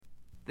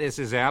This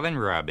is Alan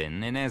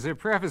Robin, and as a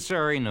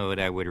prefatory note,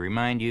 I would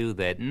remind you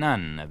that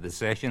none of the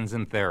sessions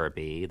in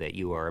therapy that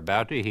you are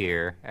about to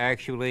hear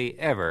actually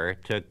ever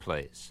took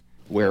place.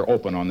 We're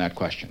open on that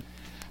question.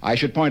 I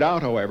should point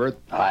out, however...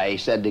 I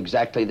said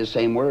exactly the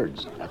same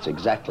words. That's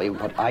exactly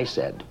what I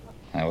said.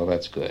 Oh, well,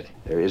 that's good.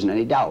 There isn't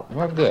any doubt.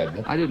 Well,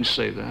 good. I didn't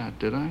say that,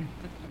 did I?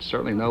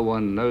 Certainly no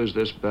one knows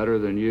this better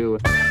than you.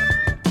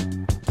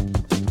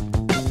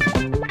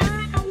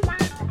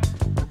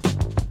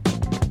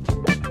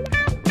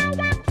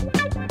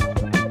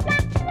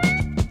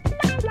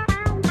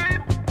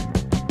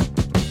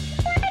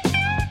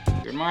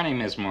 Good morning,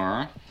 Miss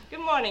Moore. Good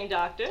morning,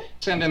 Doctor.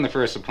 Send in the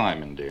first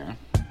appointment, dear.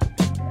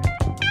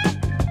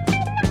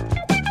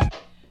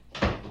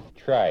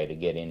 Try to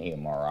get in here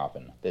more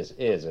often. This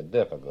is a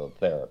difficult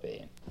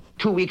therapy.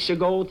 2 weeks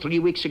ago, 3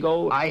 weeks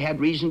ago, I had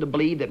reason to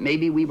believe that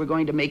maybe we were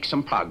going to make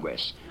some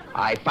progress.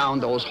 I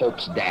found those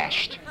hopes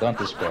dashed. Don't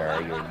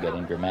despair. You're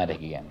getting dramatic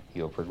again.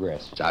 You'll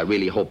progress. I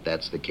really hope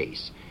that's the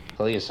case.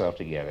 Pull yourself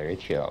together.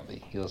 It shall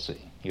be. You'll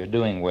see. You're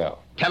doing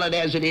well. Tell it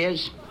as it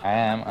is.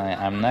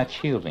 I'm not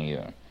shielding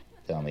you.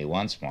 Tell me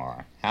once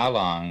more, how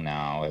long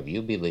now have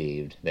you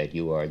believed that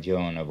you are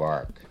Joan of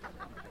Arc?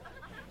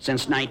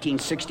 Since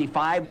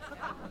 1965.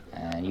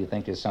 And you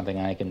think there's something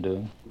I can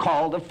do?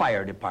 Call the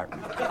fire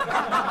department. All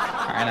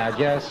right, now,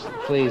 Jess,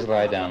 please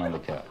lie down on the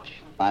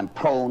couch. I'm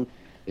prone.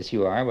 Yes,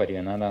 you are, but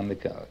you're not on the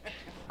couch.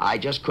 I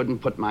just couldn't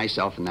put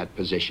myself in that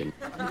position.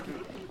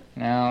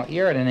 Now,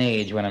 you're at an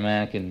age when a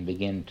man can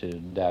begin to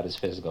doubt his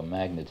physical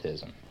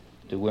magnetism.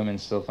 Do women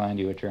still find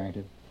you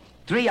attractive?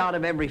 3 out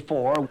of every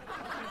 4.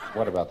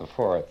 What about the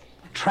 4th?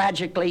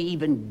 Tragically,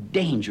 even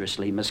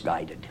dangerously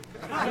misguided.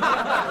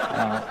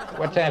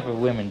 What type of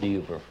women do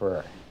you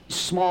prefer?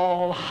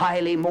 Small,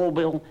 highly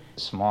mobile.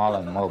 Small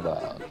and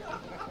mobile.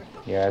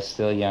 You're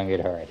still young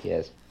at heart,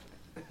 yes.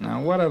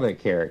 Now, what other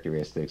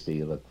characteristics do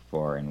you look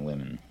for in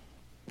women?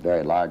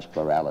 Very large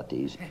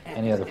pluralities.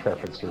 Any other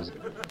preferences?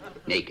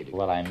 Naked.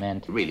 What I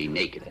meant? Really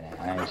naked.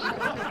 I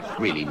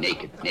see. Really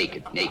naked,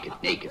 naked, naked,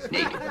 naked,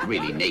 naked,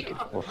 really naked.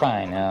 Well,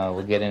 fine. Now,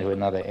 we'll get into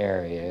another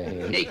area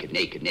here. Naked,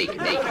 naked, naked,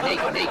 naked,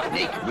 naked, naked,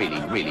 naked,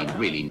 really, really,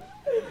 really.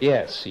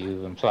 Yes,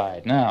 you've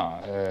implied.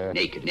 Now,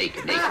 Naked,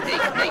 naked, naked,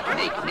 naked, naked,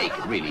 naked,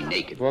 naked, really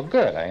naked. Well,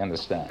 good, I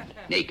understand.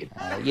 Naked.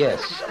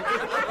 Yes,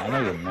 I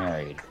know you're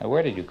married. Now,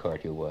 where did you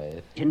court your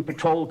wife? In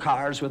patrol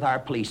cars with our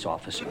police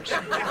officers.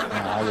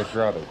 Now, I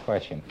withdraw the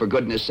question. For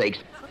goodness sakes.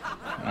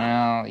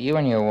 Now, you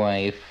and your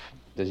wife,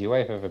 does your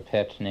wife have a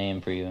pet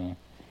name for you?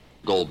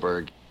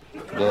 Goldberg.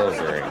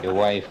 Goldberg. Your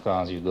wife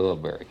calls you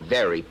Goldberg.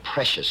 Very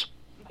precious.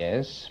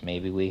 Yes,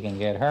 maybe we can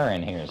get her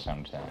in here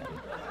sometime.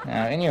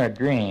 Now, in your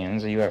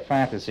dreams, your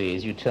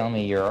fantasies, you tell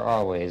me you're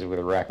always with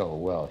Raquel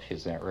Welch,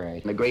 is that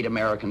right? The great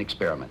American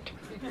experiment.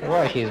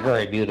 Well, she's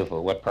very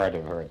beautiful. What part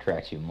of her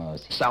attracts you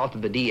most? South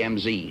of the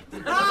DMZ.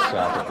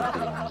 South of the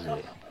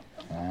DMZ.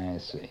 I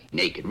see.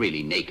 Naked,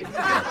 really naked.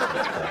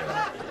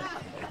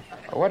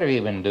 What have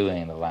you been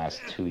doing the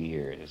last 2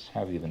 years? How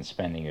have you been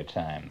spending your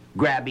time?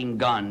 Grabbing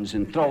guns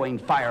and throwing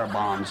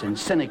firebombs and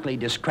cynically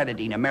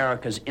discrediting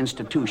America's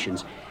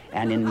institutions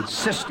and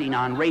insisting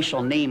on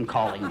racial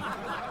name-calling.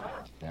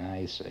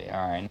 I see.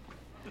 All right.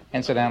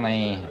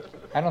 Incidentally,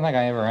 I don't think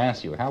I ever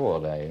asked you, how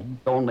old are you?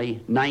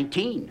 Only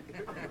 19.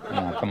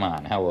 Now, come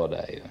on, how old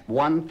are you?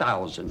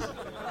 1,000.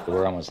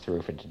 We're almost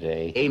through for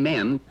today.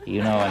 Amen.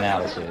 You know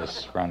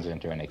analysis runs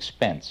into an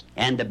expense.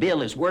 And the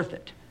bill is worth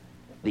it.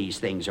 These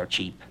things are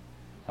cheap.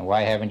 And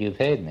why haven't you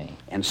paid me?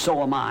 And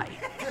so am I.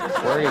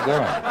 Where are you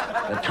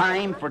going? The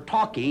time for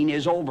talking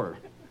is over.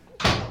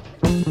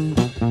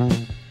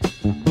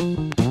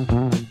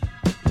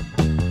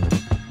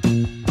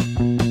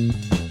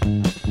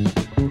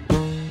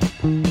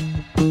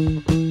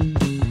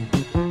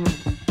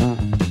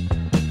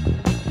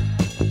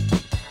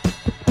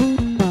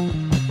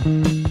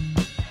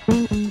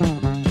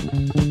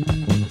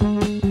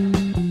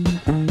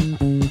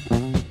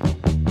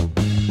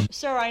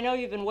 Sir, I know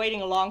you've been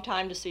waiting a long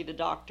time to see the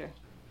doctor,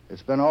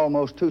 It's been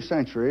almost 2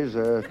 centuries.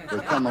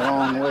 We've come a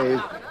long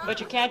ways. but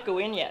you can't go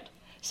in yet.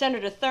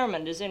 Senator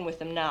Thurmond is in with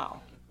them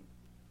now.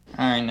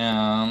 All right,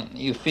 now,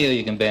 you feel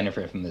you can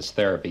benefit from this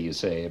therapy, you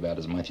say, about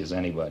as much as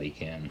anybody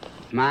can.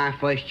 My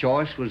first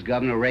choice was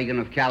Governor Reagan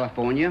of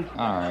California.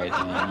 All right,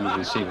 and you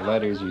receive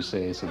letters, you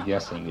say,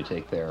 suggesting you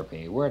take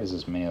therapy. Where does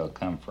this mail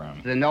come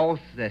from? The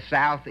North, the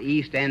South, the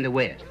East, and the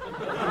West.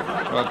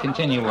 Well,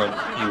 continue what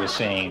you were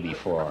saying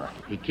before.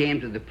 He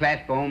came to the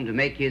platform to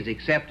make his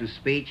acceptance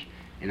speech,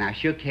 and I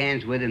shook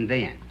hands with him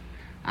then.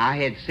 I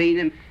had seen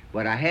him,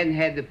 but I hadn't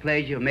had the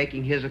pleasure of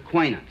making his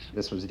acquaintance.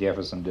 This was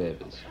Jefferson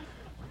Davis.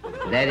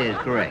 That is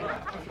correct.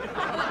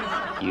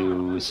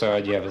 You saw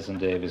Jefferson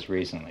Davis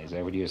recently, is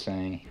that what you're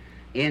saying?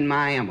 In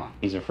Miami.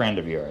 He's a friend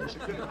of yours.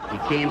 He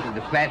came to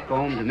the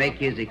platform to make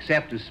his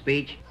acceptance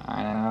speech.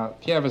 Now,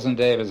 Jefferson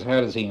Davis,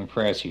 how does he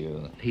impress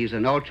you? He's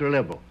an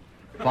ultra-liberal,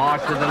 far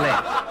to the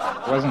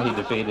left. Wasn't he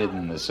defeated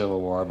in the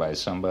Civil War by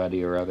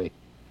somebody or other?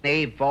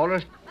 Abe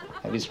Forrest?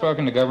 Have you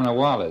spoken to Governor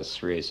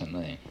Wallace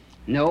recently?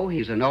 No,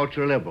 he's an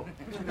ultra-liberal.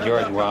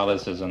 George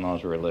Wallace is an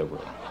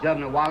ultra-liberal.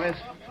 Governor Wallace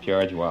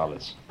George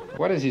Wallace.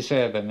 What does he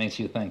say that makes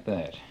you think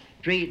that?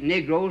 Treat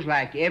Negroes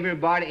like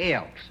everybody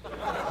else.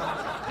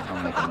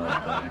 I'll make a note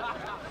of that.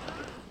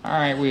 All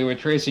right, we were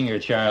tracing your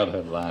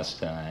childhood last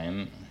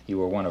time. You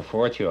were one of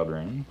 4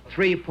 children.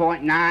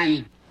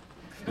 3.9.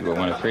 You were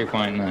one of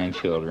 3.9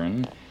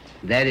 children.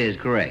 That is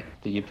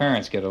correct. Did your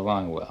parents get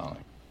along well?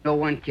 No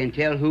one can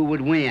tell who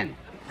would win.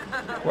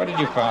 What did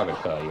your father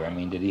call you? I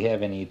mean, did he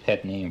have any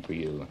pet name for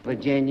you?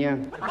 Virginia.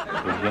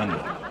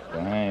 Virginia.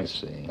 I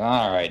see.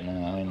 All right,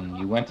 now, and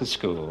you went to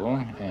school,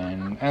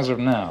 and as of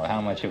now, how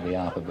much of the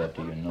alphabet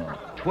do you know?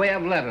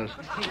 12 letters.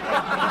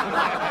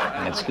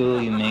 And at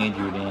school, you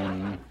majored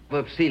in...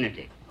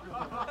 Obscenity.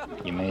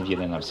 You majored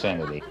in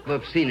obscenity.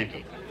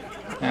 Obscenity.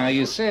 Now,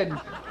 you said...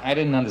 I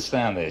didn't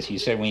understand this. You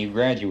said when you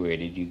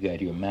graduated, you got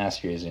your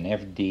master's in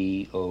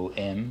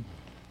FDOM.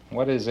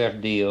 What is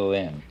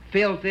FDOM?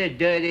 Filthy,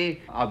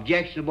 dirty,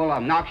 objectionable,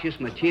 obnoxious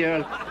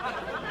material.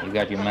 You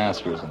got your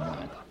master's in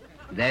that.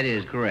 That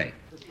is correct.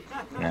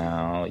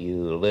 Now,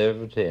 you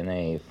lived in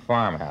a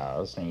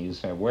farmhouse, and you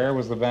said, where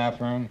was the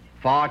bathroom?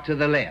 Far to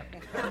the left.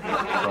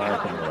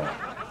 Far to the left.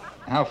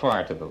 How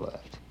far to the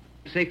left?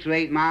 6 or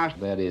 8 miles.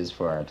 That is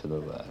far to the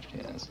left,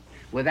 yes.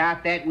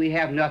 Without that, we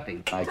have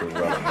nothing. I could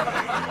well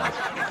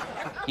imagine.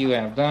 You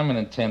have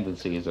dominant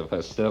tendencies of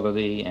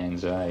hostility,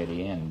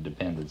 anxiety, and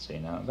dependency.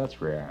 Now,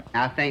 that's rare.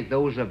 I think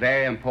those are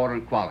very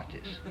important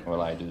qualities.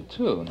 Well, I do,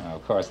 too. Now,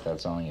 of course,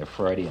 that's only a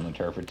Freudian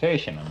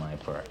interpretation on my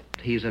part.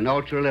 He's an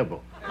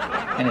ultra-liberal.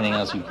 Anything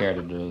else you care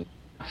to do?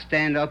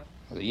 Stand up.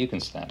 You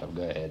can stand up.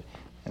 Go ahead.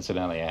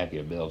 Incidentally, I have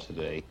your bill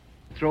today.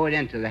 Throw it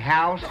into the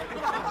house.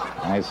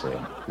 I see.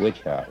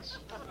 Which house?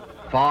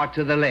 Far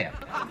to the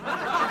left.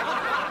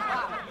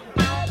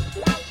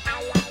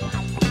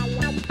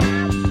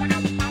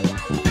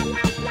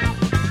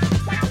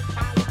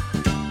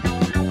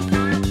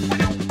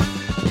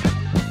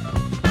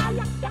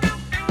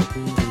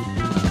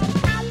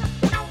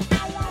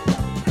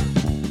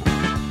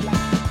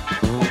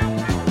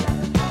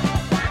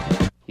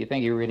 You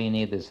think you really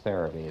need this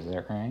therapy, is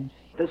that right?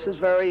 This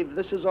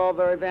is all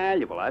very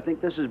valuable. I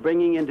think this is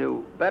bringing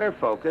into better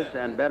focus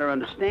and better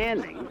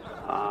understanding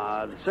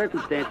the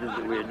circumstances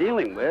that we're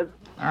dealing with.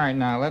 All right,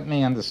 now let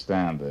me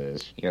understand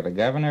this. You're the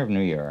governor of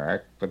New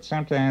York, but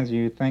sometimes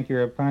you think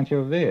you're a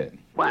Pancho Villa.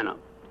 Bueno,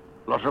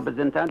 los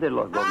representantes de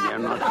los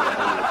gobiernos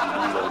han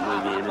recibido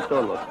muy bien en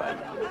todos los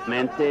países.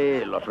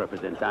 Mente, los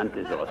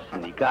representantes de los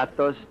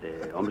sindicatos,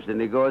 de hombres de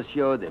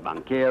negocio, de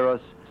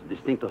banqueros,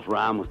 distintos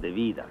ramos de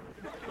vida.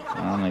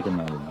 I'll make a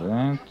note of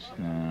that.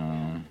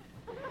 Now.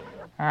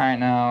 All right,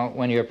 now,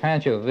 when you're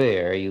Pancho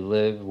Villa, you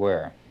live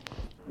where?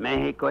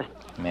 Mexico.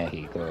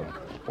 Mexico.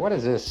 What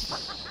is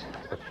this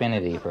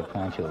affinity for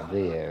Pancho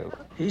Villa?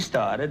 He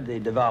started the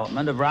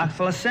development of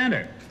Rockefeller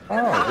Center. Oh,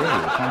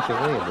 really? Pancho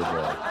Villa did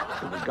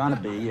that. It was going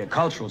to be a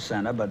cultural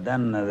center, but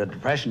then the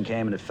Depression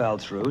came and it fell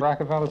through.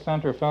 Rockefeller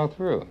Center fell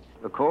through.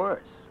 Of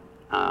course.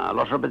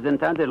 Los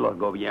representantes de los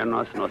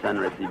gobiernos nos han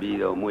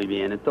recibido muy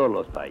bien en todos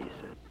los países.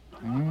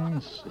 I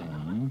see.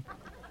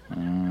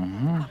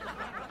 Mm-hmm.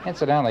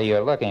 Incidentally,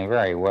 you're looking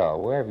very well.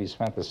 Where have you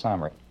spent the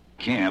summer?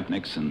 Camp,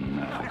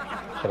 Nixon.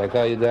 Should I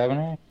call you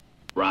Governor?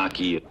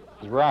 Rocky.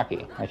 It's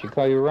Rocky. I should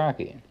call you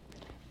Rocky.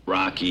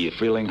 Rocky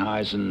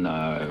Frelinghuysen.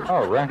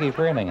 Oh, Rocky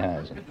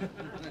Frelinghuysen.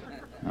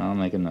 I'll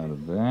make a note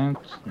of that.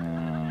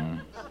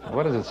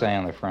 What does it say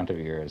on the front of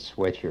your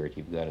sweatshirt?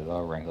 You've got it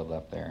all wrinkled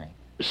up there.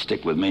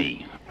 Stick with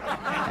me.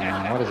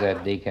 And what is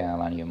that decal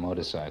on your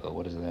motorcycle?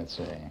 What does that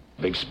say?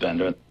 Big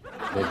spender.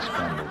 Big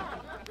spender.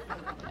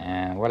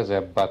 And what is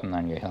that button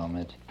on your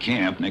helmet?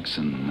 Camp,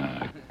 Nixon.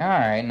 All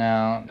right,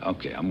 now...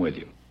 Okay, I'm with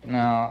you.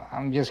 No,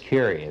 I'm just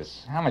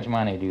curious. How much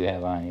money do you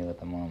have on you at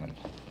the moment?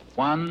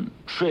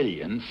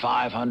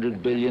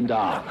 $1,500 billion.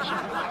 All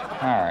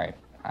right.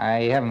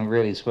 I haven't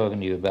really spoken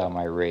to you about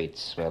my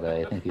rates, but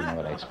I think you know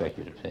what I expect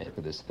you to pay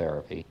for this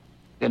therapy.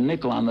 A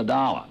nickel on the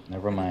dollar.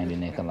 Never mind a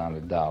nickel on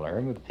the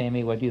dollar, but pay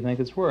me what you think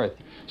it's worth.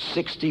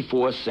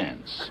 64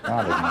 cents.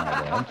 I didn't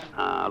know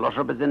that. Los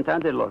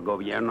representantes de los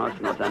gobiernos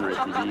nos han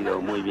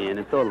recibido muy bien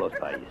en todos los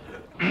países.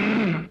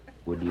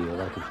 Would you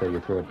like to clear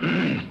your throat?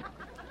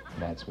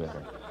 That's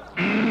better.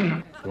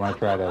 You want to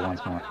try that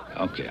once more?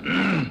 Okay.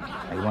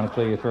 You want to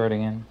clear your throat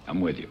again?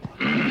 I'm with you.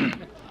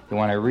 You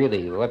want to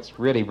let's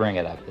really bring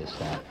it up this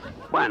time.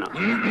 Bueno.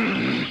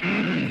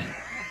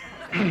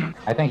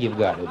 I think you've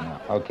got it now.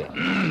 Okay.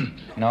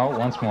 No,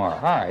 once more.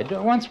 All right,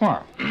 once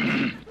more.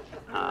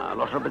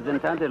 Los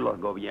representantes de los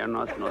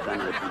gobiernos nos han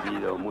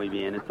recibido muy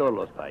bien en todos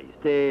los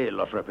países.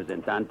 Los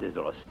representantes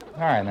de los...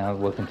 All right, now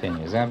we'll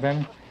continue. Is that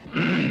better?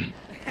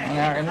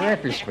 Now, in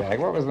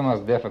retrospect, what was the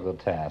most difficult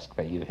task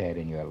that you've had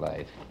in your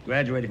life?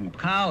 Graduating from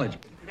college.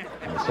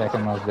 And the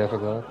second most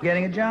difficult?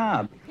 Getting a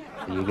job.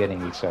 You're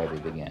getting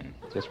excited again.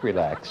 Just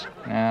relax.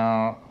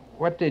 Now,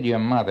 what did your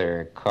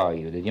mother call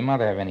you? Did your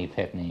mother have any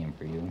pet name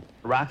for you?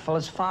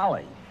 Rockefeller's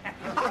Folly.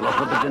 Los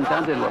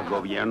representantes de los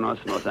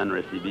gobiernos nos han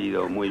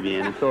recibido muy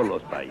bien en todos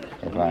los países.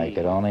 If I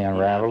could only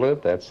unravel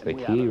it, that's the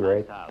key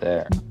right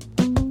there.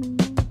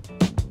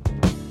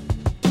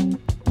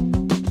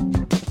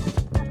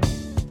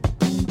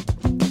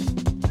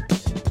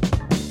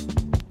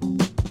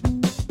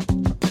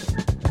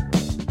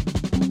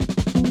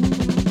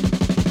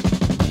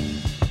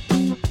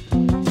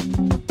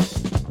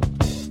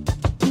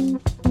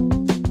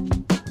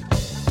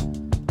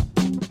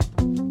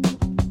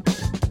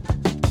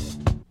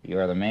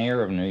 You're the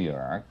mayor of New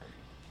York.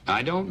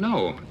 I don't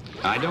know.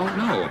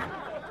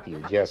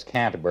 You just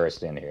can't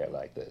burst in here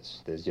like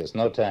this. There's just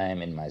no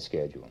time in my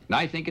schedule.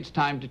 I think it's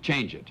time to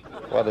change it.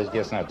 Well, there's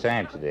just no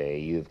time today.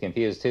 You've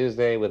confused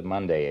Tuesday with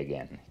Monday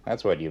again.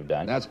 That's what you've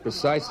done. That's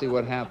precisely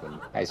what happened.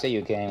 I see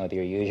you came with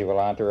your usual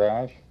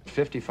entourage.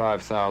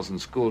 55,000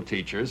 school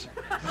teachers,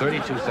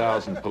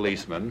 32,000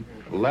 policemen,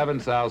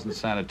 11,000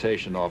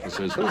 sanitation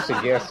officers. Who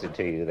suggested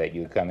to you that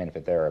you come in for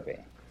therapy?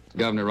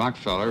 Governor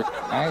Rockefeller,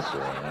 I see.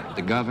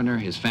 the governor,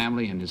 his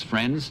family, and his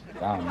friends.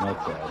 Oh, no,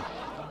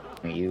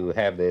 Fred. You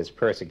have this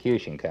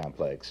persecution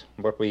complex.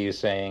 What were you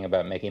saying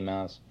about Mickey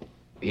Mouse?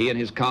 He and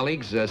his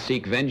colleagues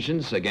seek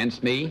vengeance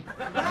against me.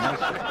 I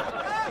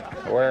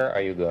see. Where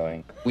are you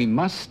going? We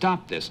must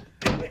stop this.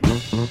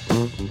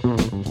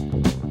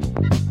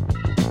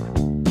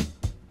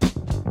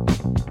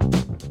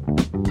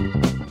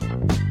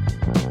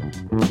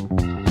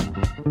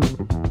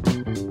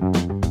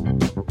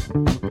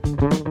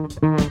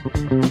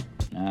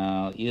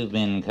 Now, you've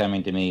been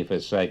coming to me for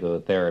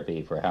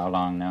psychotherapy for how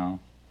long now?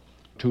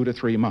 2 to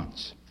 3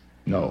 months.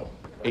 No,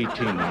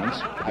 18 months.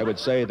 I would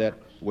say that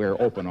we're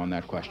open on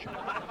that question.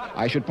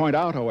 I should point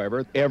out,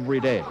 however, every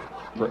day,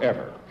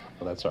 forever.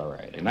 Well, that's all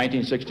right. In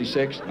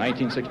 1966,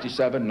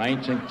 1967,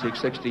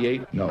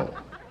 1968, no.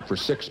 For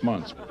 6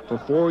 months, for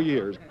 4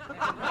 years,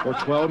 or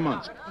 12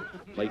 months,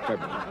 late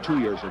February, 2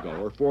 years ago,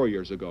 or 4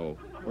 years ago,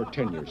 or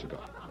 10 years ago.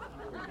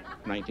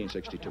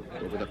 1962,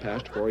 over the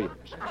past 4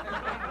 years.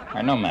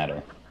 No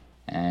matter.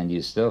 And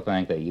you still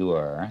think that you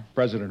are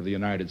President of the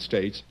United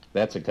States.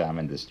 That's a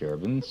common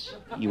disturbance.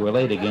 You were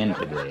late again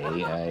today.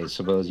 I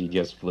suppose you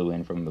just flew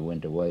in from the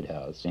Winter White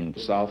House in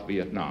South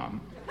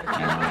Vietnam.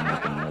 I'll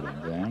make a note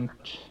of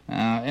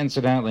that.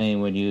 Incidentally,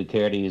 would you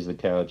care to use the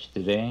couch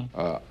today?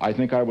 I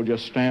think I will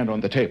just stand on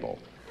the table.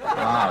 All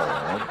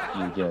right.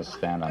 You just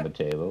stand on the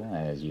table,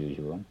 as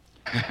usual.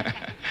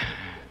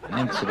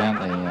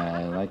 Incidentally,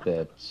 I like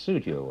that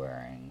suit you're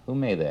wearing. Who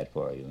made that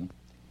for you?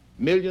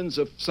 Millions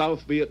of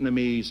South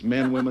Vietnamese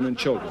men, women, and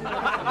children.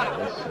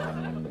 Yes,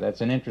 and that's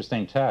an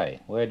interesting tie.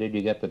 Where did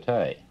you get the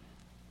tie?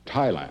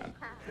 Thailand.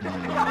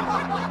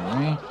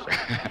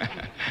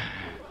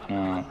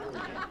 Now,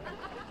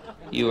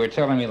 you were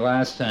telling me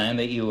last time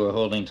that you were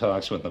holding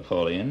talks with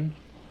Napoleon.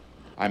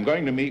 I'm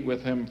going to meet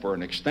with him for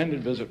an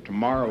extended visit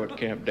tomorrow at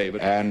Camp David,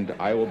 and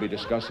I will be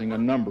discussing a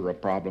number of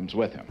problems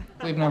with him.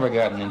 We've never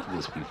gotten into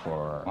this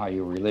before. Are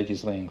you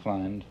religiously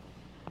inclined?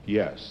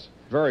 Yes.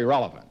 Very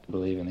relevant.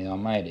 Believe in the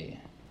Almighty.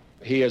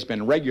 He has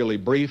been regularly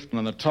briefed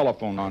on the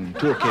telephone on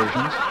 2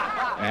 occasions,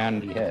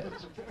 and... He has.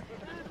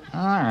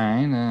 All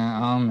right,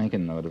 I'll make a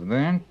note of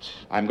that.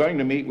 I'm going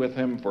to meet with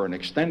him for an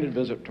extended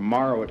visit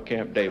tomorrow at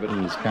Camp David.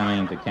 He's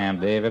coming to Camp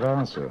David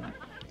also.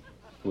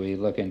 We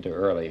look into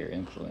earlier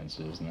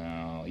influences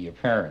now. Your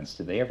parents,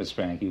 did they ever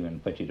spank you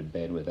and put you to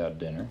bed without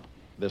dinner?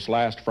 This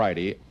last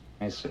Friday.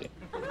 I see.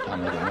 I'll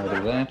make a note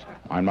of that.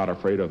 I'm not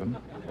afraid of him.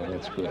 Well,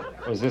 that's good.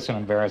 Was this an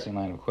embarrassing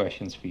line of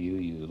questions for you?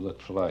 You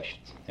look flushed.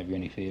 Have you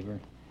any fever?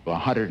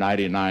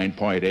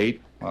 199.8.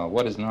 Well,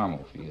 what is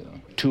normal for you?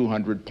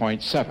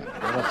 200.7. Well,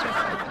 that's all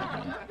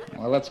right then.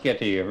 Well, let's get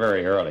to your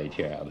very early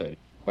childhood.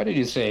 What did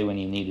you say when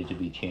you needed to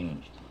be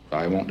changed?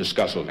 I won't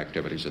discuss those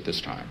activities at this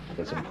time.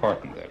 It's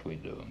important that we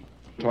do.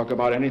 Talk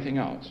about anything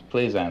else.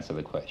 Please answer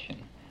the question.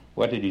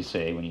 What did you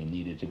say when you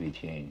needed to be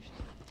changed?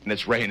 And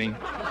it's raining.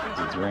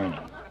 It's raining.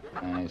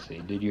 I see.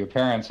 Did your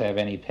parents have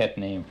any pet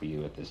name for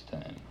you at this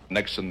time?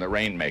 Nixon the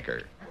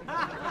Rainmaker.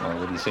 Well,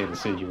 would you say the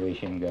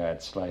situation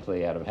got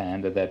slightly out of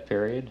hand at that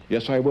period?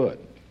 Yes, I would.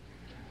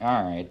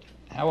 All right.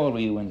 How old were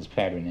you when this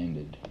pattern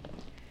ended?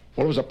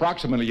 Well, it was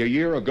approximately a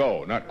year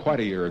ago, not quite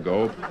a year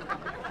ago.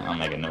 I'll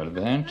make a note of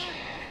that.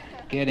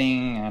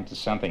 Getting on to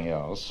something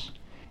else.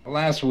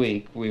 Last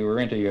week, we were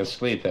into your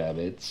sleep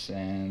habits,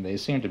 and they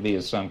seem to be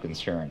of some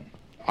concern.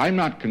 I'm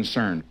not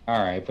concerned.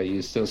 All right, but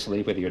you still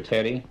sleep with your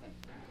teddy?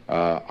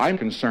 I'm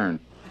concerned.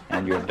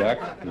 And your duck?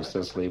 You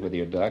still sleep with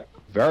your duck?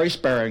 Very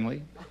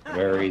sparingly.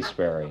 Very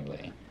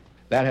sparingly.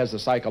 That has the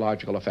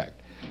psychological effect.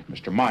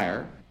 Mr.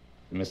 Meyer.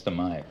 Mr.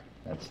 Meyer.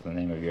 That's the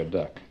name of your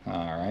duck.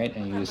 All right,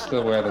 and you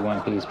still wear the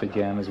one-piece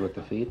pajamas with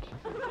the feet?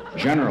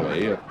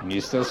 Generally. And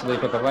you still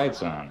sleep with the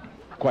lights on?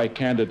 Quite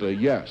candidly,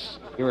 yes.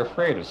 You're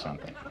afraid of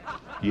something?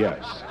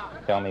 Yes.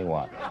 Tell me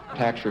what?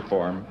 Tax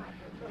reform,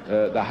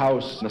 the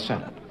House and the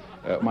Senate,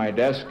 my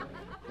desk,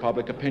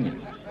 public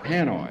opinion,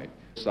 Hanoi,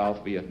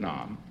 South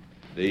Vietnam,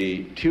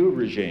 the Thieu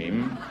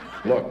regime,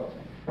 look,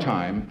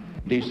 time,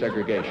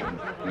 desegregation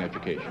in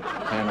education,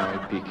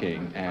 Hanoi,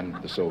 Peking, and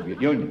the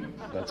Soviet Union.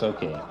 That's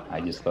okay.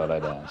 I just thought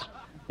I'd ask.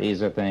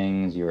 These are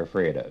things you're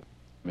afraid of.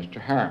 Mr.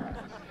 Harriman,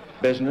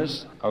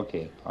 business.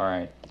 Okay, all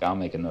right. I'll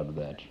make a note of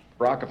that.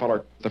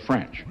 Rockefeller, the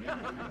French,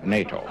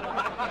 NATO,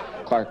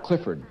 Clark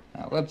Clifford.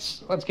 Now,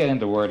 let's get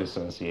into word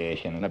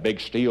association. And a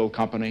big steel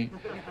company,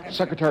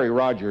 Secretary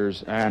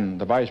Rogers, and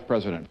the Vice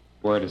President.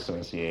 Word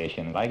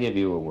association. I give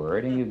you a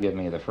word, and you give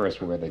me the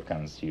first word that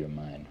comes to your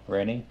mind.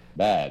 Ready?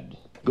 Bad.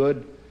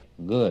 Good.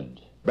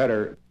 Good.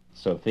 Better.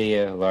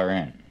 Sophia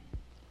Loren.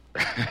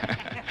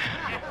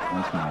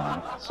 Once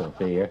more.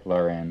 Sophia,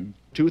 Loren.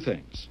 2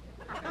 things.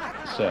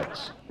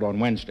 Sex. On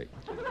Wednesday.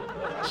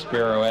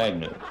 Spiro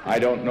Agnew. I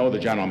don't know the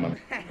gentleman.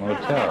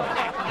 Motel.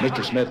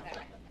 Mr. Smith.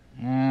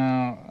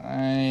 Now,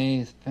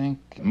 I think...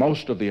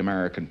 Most of the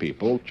American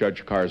people,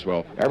 Judge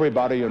Carswell,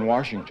 everybody in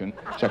Washington,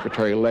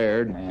 Secretary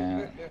Laird,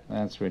 Yeah,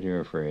 that's what you're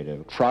afraid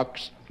of.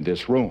 trucks,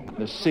 this room,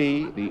 the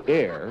sea, the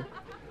air,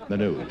 the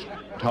news,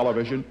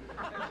 television.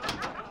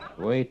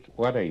 Wait,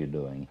 what are you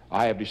doing?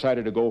 I have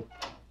decided to go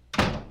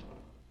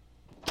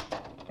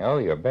Oh,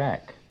 you're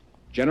back.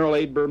 General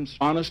Abrams'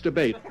 honest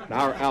debate,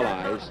 our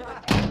allies.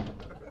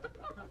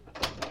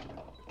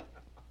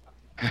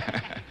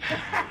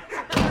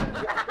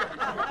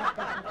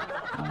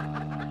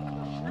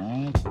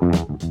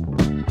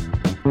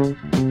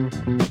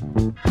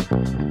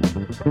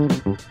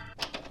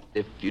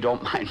 If you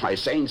don't mind my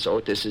saying so,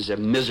 this is a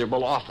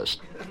miserable office.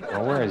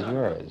 Well, where is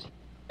yours?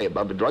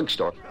 Above a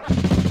drugstore.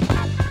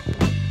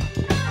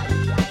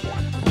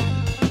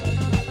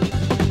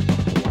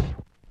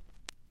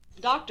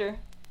 Doctor,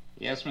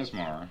 Yes, Miss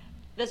Moore.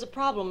 there's a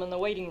problem in the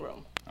waiting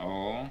room.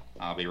 Oh,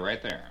 I'll be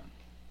right there.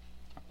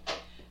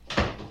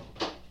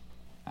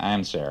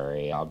 I'm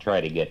sorry. I'll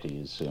try to get to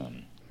you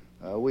soon.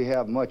 We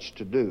have much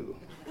to do.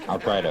 I'll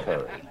try to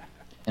hurry.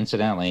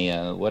 Incidentally,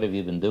 what have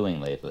you been doing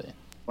lately?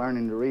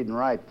 Learning to read and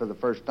write for the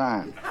first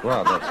time.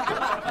 Well, that's good.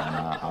 And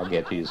I'll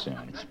get to you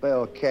soon.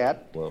 Spell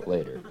cat, Well,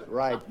 later.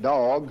 write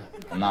dog.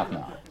 Not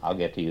now. I'll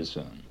get to you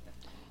soon.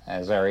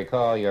 As I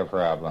recall your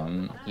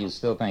problem, you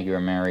still think you're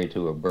married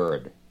to a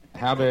bird.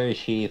 How does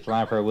she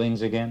flap her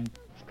wings again?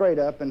 Straight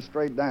up and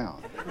straight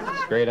down.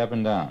 Straight up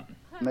and down.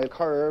 And they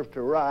curve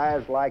to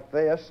rise like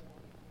this,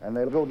 and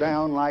they'll go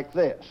down like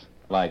this.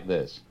 Like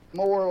this.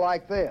 More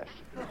like this.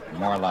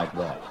 More like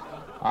that.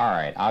 All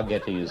right, I'll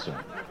get to you soon.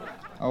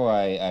 Oh,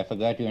 I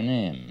forgot your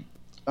name.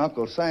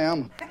 Uncle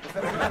Sam.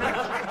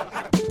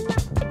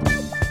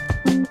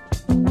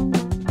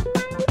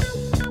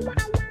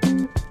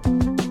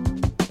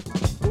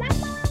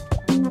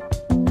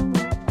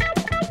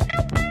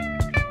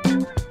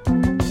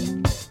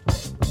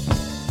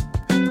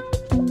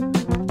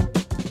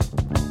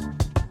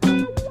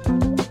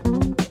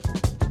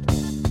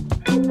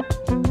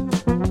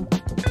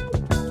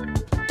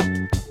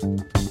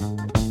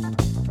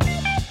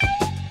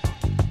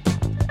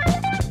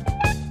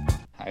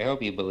 I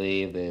hope you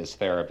believe this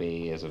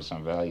therapy is of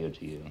some value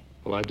to you.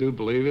 Well, I do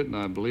believe it, and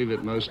I believe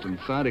it most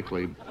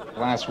emphatically.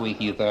 Last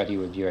week you thought you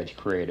were Judge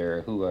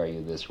Crater. Who are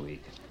you this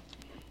week?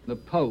 The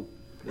Pope,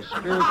 the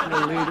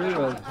spiritual leader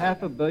of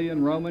 500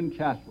 million Roman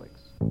Catholics.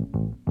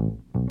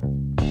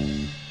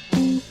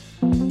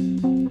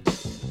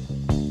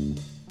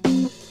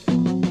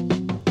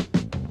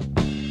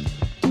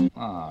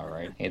 All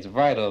right. It's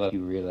vital that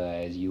you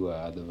realize you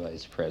are the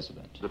vice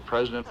president. The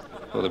president,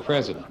 Well, the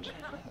president.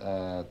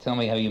 Tell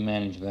me how you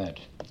manage that.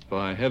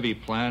 by heavy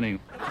planning,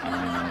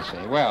 I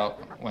say, well,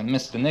 when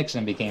Mr.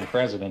 Nixon became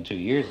president 2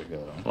 years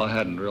ago. well, I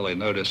hadn't really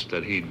noticed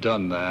that he'd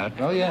done that.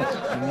 Oh, yes,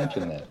 you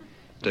mentioned that.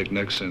 Dick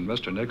Nixon,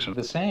 Mr. Nixon,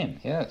 The same,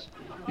 yes.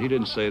 he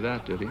didn't say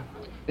that, did he?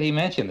 He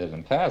mentioned it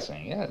in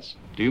passing, yes.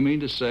 Do you mean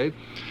to say?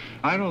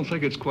 I don't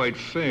think it's quite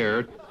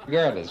fair.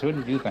 Regardless, who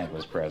did you think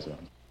was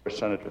president?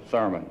 Senator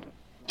Thurmond.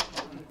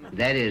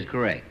 That is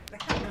correct.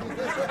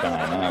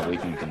 Fine, now we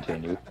can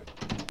continue.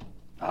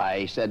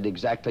 I said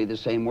exactly the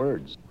same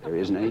words. There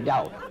isn't any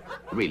doubt.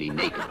 Really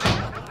naked.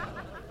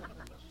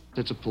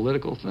 It's a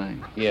political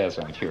thing. Yes,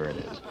 I'm sure it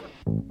is.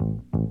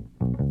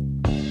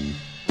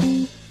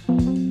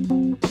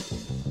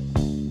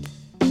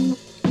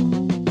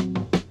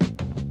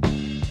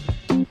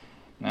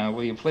 Now,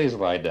 will you please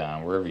lie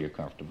down wherever you're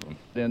comfortable?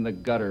 In the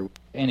gutter.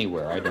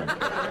 Anywhere, I don't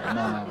care.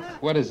 Now,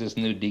 what is this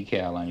new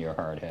decal on your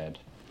hard hat?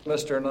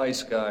 Mr.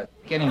 Nice Guy.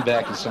 Getting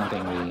back to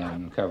something we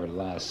uncovered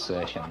last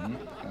session,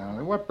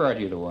 what brought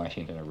you to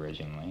Washington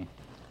originally?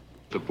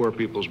 The Poor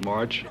People's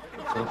March.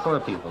 The Poor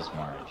People's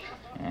March,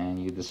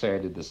 and you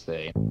decided to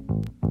stay.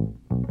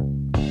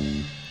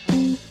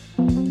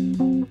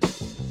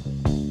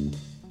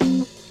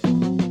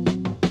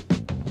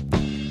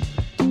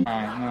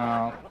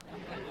 Now,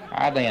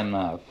 oddly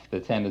enough, the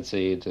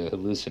tendency to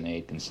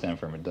hallucinate can stem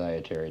from a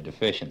dietary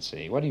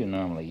deficiency. What do you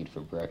normally eat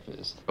for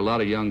breakfast? A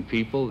lot of young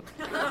people.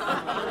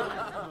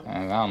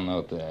 And I'll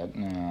note that.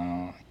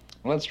 Now,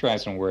 let's try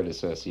some word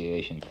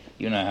association.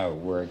 You know how it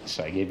works.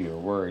 I give you a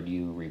word,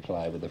 you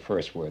reply with the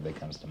first word that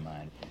comes to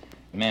mind.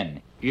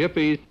 Men.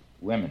 Yippee.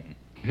 Women.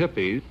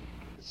 Hippie.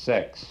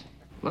 Sex.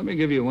 Let me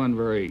give you one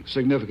very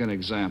significant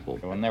example.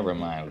 Well, never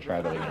mind. We'll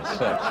try that again. Sex.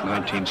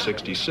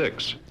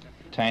 1966.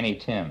 Tiny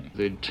Tim.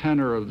 The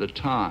tenor of the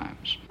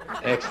times.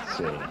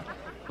 Ecstasy.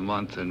 A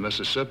month in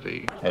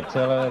Mississippi.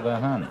 Attila the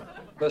Hun.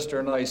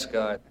 Mr. Nice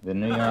Guy. The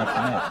New York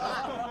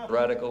Knicks.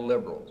 Radical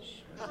liberals.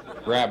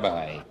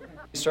 Rabbi.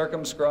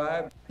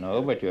 Circumscribed.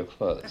 No, but you're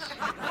close.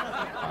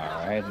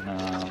 All right,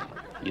 now,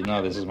 you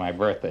know this is my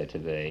birthday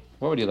today.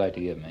 What would you like to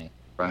give me?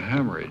 A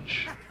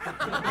hemorrhage. All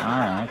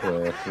right,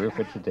 we're through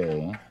for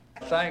today.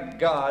 Thank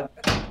God.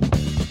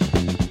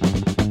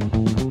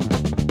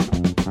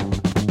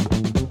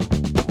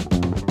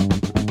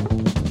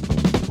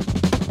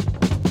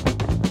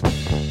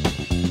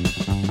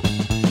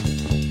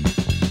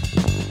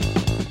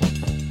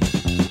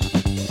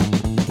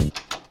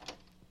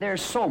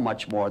 There's so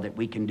much more that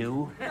we can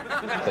do.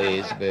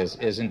 Please, this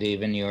isn't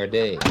even your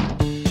day.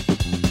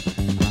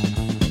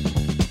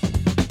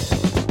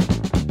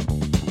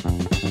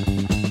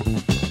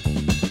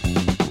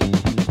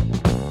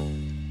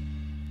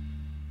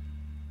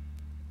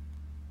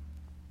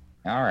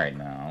 All right,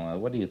 now,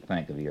 what do you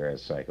think of your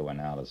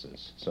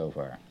psychoanalysis so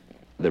far?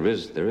 There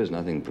is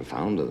nothing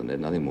profounder than it,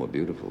 nothing more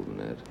beautiful than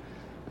it,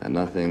 and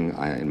nothing,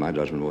 in my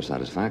judgment, more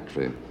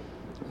satisfactory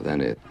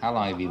than it. How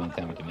long have you been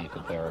coming to me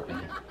for therapy?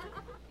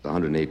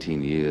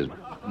 118 years.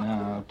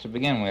 Now, to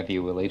begin with,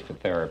 you were late for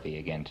therapy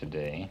again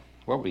today.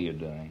 What were you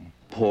doing?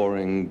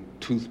 Pouring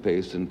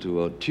toothpaste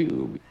into a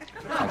tube.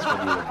 That's what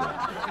you were doing.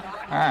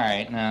 All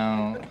right,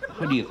 now,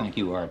 who do you think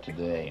you are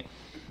today?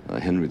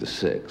 Henry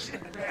VI.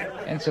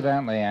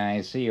 Incidentally,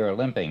 I see you're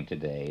limping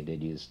today.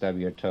 Did you stub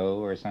your toe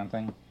or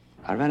something?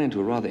 I ran into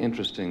a rather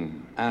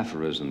interesting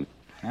aphorism.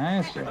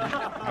 I see.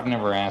 I've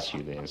never asked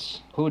you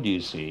this. Who do you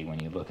see when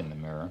you look in the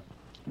mirror?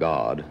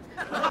 God.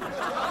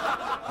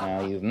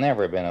 Now, you've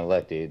never been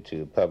elected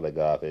to public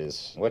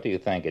office. What do you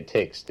think it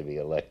takes to be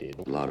elected?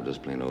 A lot of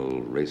just plain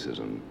old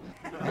racism.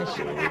 I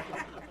see.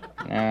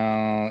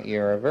 Now,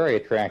 you're a very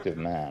attractive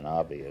man,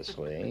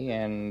 obviously,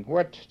 and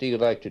what do you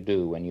like to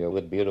do when you're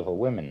with beautiful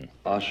women?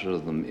 Usher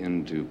them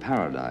into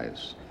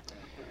paradise.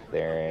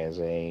 There is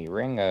a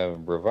ring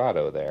of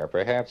bravado there.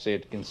 Perhaps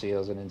it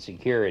conceals an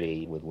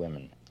insecurity with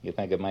women. You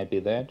think it might be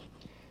that?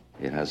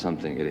 It has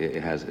something, it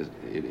is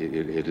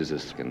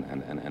a,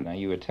 and Now,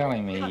 you were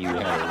telling me you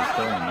had a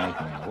recurring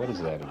nightmare. What is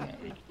that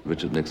again?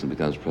 Richard Nixon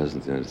becomes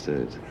president of the United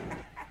States.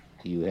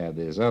 You have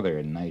this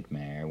other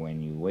nightmare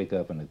when you wake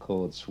up in a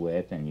cold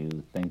sweat and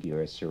you think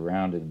you're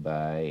surrounded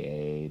by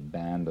a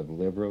band of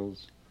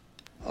liberals.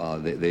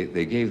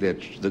 They gave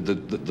that.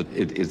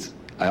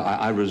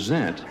 I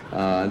resent.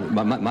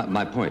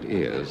 My point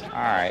is. All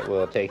right,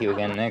 we'll take you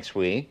again next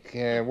week.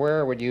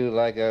 Where would you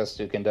like us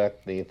to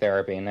conduct the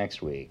therapy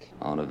next week?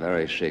 On a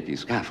very shaky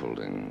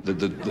scaffolding.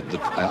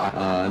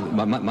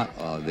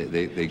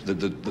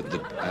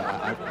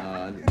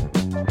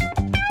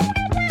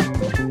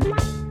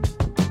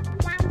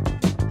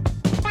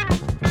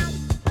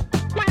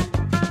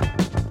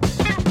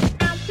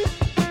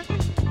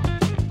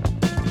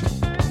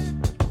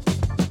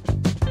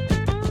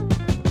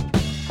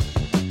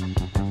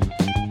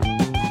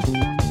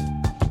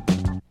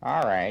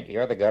 All right,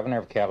 you're the governor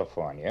of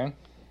California.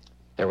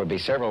 There would be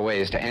several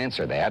ways to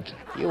answer that.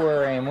 You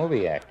were a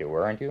movie actor,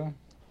 weren't you?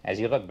 As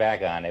you look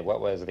back on it, what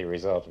was the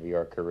result of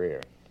your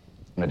career?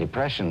 The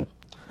Depression.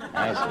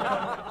 I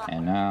see.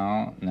 And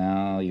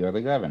now you're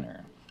the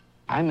governor.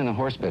 I'm in the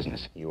horse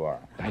business. You are.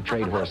 I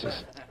trade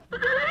horses.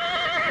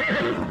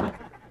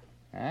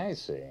 I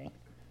see.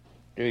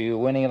 Do you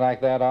whinny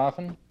like that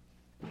often?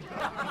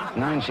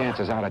 9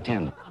 chances out of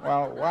 10.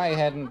 Well, why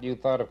hadn't you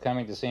thought of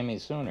coming to see me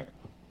sooner?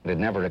 It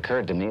never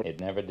occurred to me. It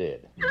never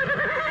did.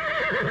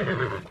 I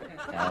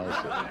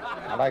see.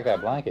 I like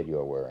that blanket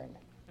you're wearing.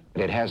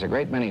 It has a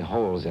great many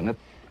holes in it.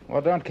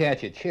 Well, don't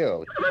catch a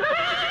chill.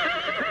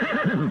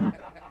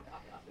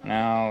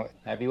 Now,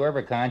 have you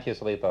ever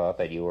consciously thought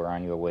that you were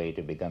on your way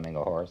to becoming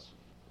a horse?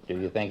 Do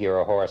you think you're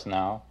a horse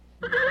now?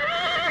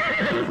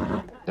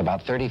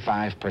 About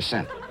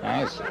 35%.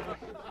 I see.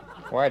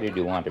 Why did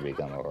you want to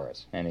become a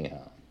horse,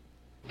 anyhow?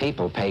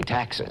 People pay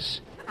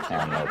taxes.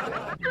 I know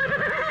that.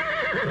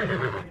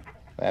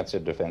 That's a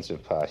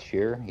defensive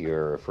posture.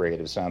 You're afraid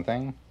of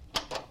something.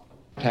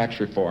 Tax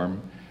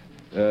reform,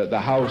 the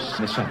House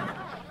and the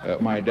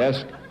Senate. My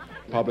desk,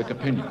 public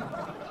opinion.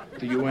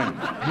 The UN,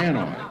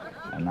 Hanoi.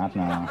 Not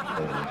now,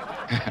 please.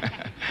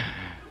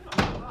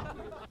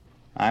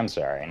 I'm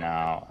sorry.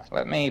 Now,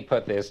 let me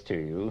put this to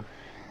you.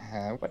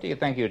 What do you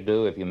think you'd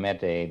do if you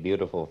met a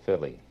beautiful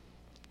filly?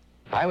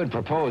 I would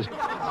propose. All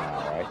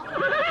right.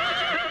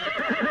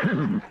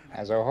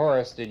 As a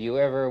horse, did you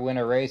ever win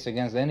a race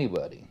against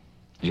anybody?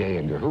 J.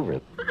 Edgar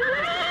Hoover.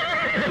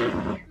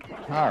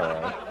 All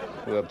right.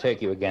 We'll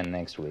take you again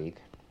next week.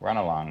 Run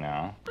along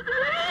now.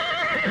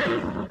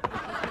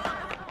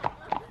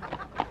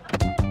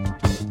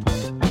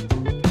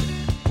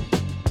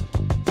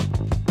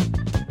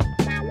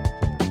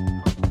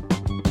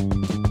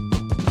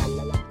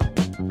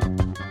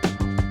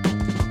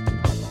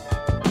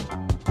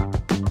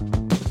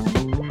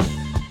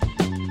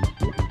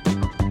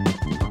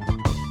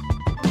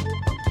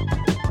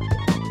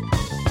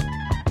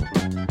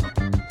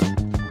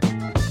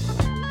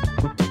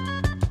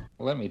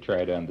 Let me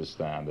try to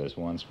understand this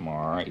once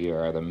more. You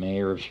are the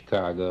mayor of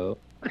Chicago.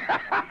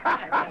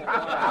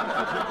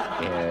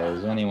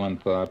 Has anyone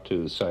thought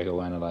to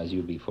psychoanalyze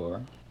you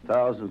before?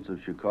 Thousands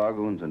of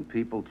Chicagoans and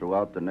people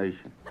throughout the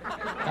nation. All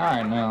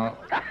right, now,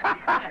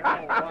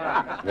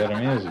 that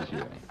amuses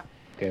you.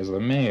 As the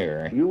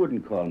mayor... You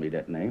wouldn't call me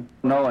that name.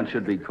 No one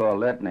should be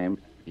called that name.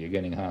 You're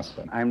getting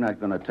hostile. I'm not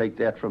going to take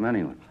that from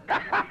anyone.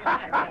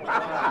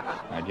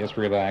 Now, just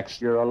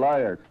relax. You're a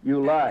liar. You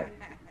lie.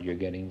 You're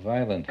getting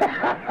violent.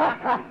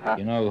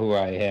 You know who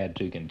I had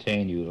to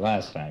contain you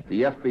last time?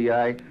 The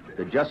FBI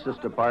the Justice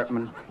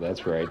Department.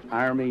 That's right.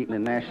 Army, and the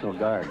National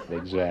Guard.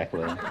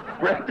 Exactly.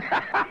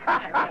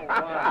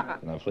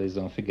 No, please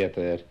don't forget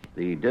that.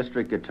 The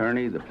District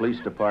Attorney, the Police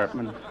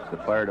Department, the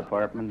Fire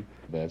Department.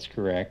 That's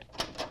correct.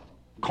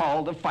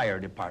 Call the fire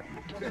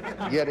department.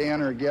 Get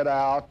in or get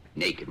out.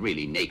 Naked,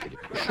 really naked.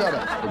 Shut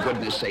up. For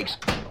goodness sakes.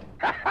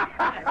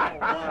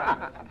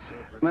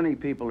 Many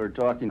people are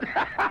talking.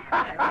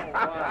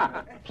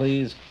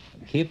 Please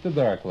keep the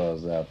door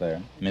closed out there.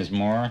 Ms.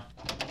 Moore?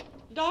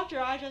 Doctor,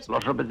 I just...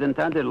 Los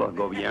representantes de los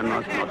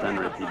gobiernos nos han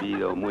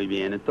recibido muy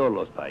bien en todos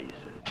los países.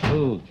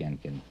 Who can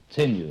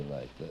continue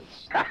like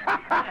this?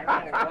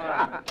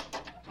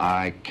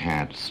 I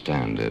can't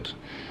stand it.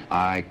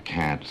 I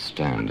can't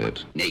stand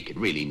it. Naked,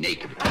 really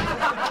naked.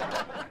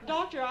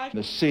 Doctor, I...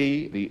 The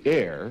sea, the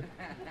air,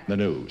 the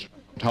news,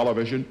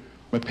 television,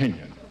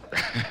 opinion.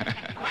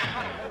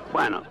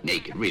 Bueno.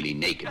 Naked, really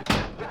naked.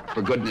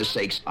 For goodness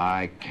sakes.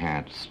 I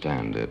can't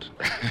stand it.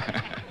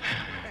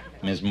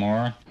 Ms.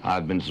 Moore?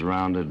 I've been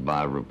surrounded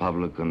by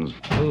Republicans.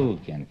 Who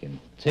can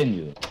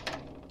continue?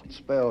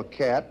 Spell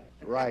cat,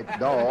 write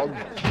dog.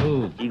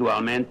 Who?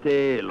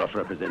 Igualmente, los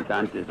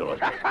representantes de los...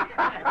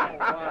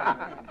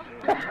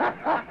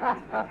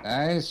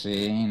 I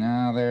see.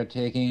 Now they're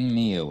taking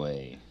me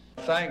away.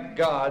 Thank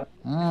God.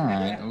 All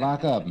right,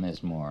 lock up,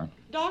 Miss Moore.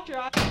 Doctor,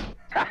 I...